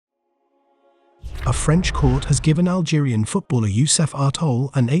A French court has given Algerian footballer Youcef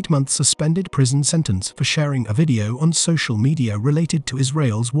Atal an 8-month suspended prison sentence for sharing a video on social media related to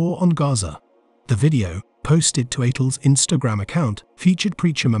Israel's war on Gaza. The video, posted to Atal's Instagram account, featured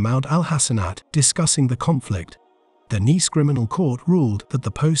preacher Mahmoud al-Hassanat discussing the conflict. The Nice criminal court ruled that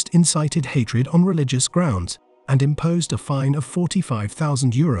the post incited hatred on religious grounds and imposed a fine of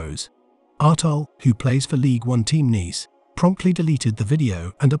 €45,000. Atal, who plays for League One team Nice, promptly deleted the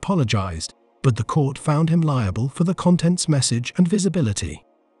video and apologized, but the court found him liable for the content's message and visibility.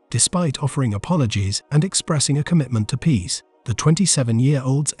 Despite offering apologies and expressing a commitment to peace, the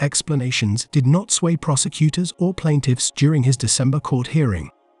 27-year-old's explanations did not sway prosecutors or plaintiffs during his December court hearing.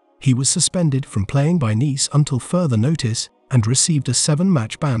 He was suspended from playing by Nice until further notice and received a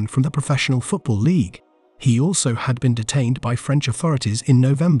 7-match ban from the Professional Football League. He also had been detained by French authorities in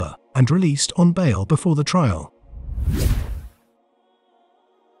November and released on bail before the trial.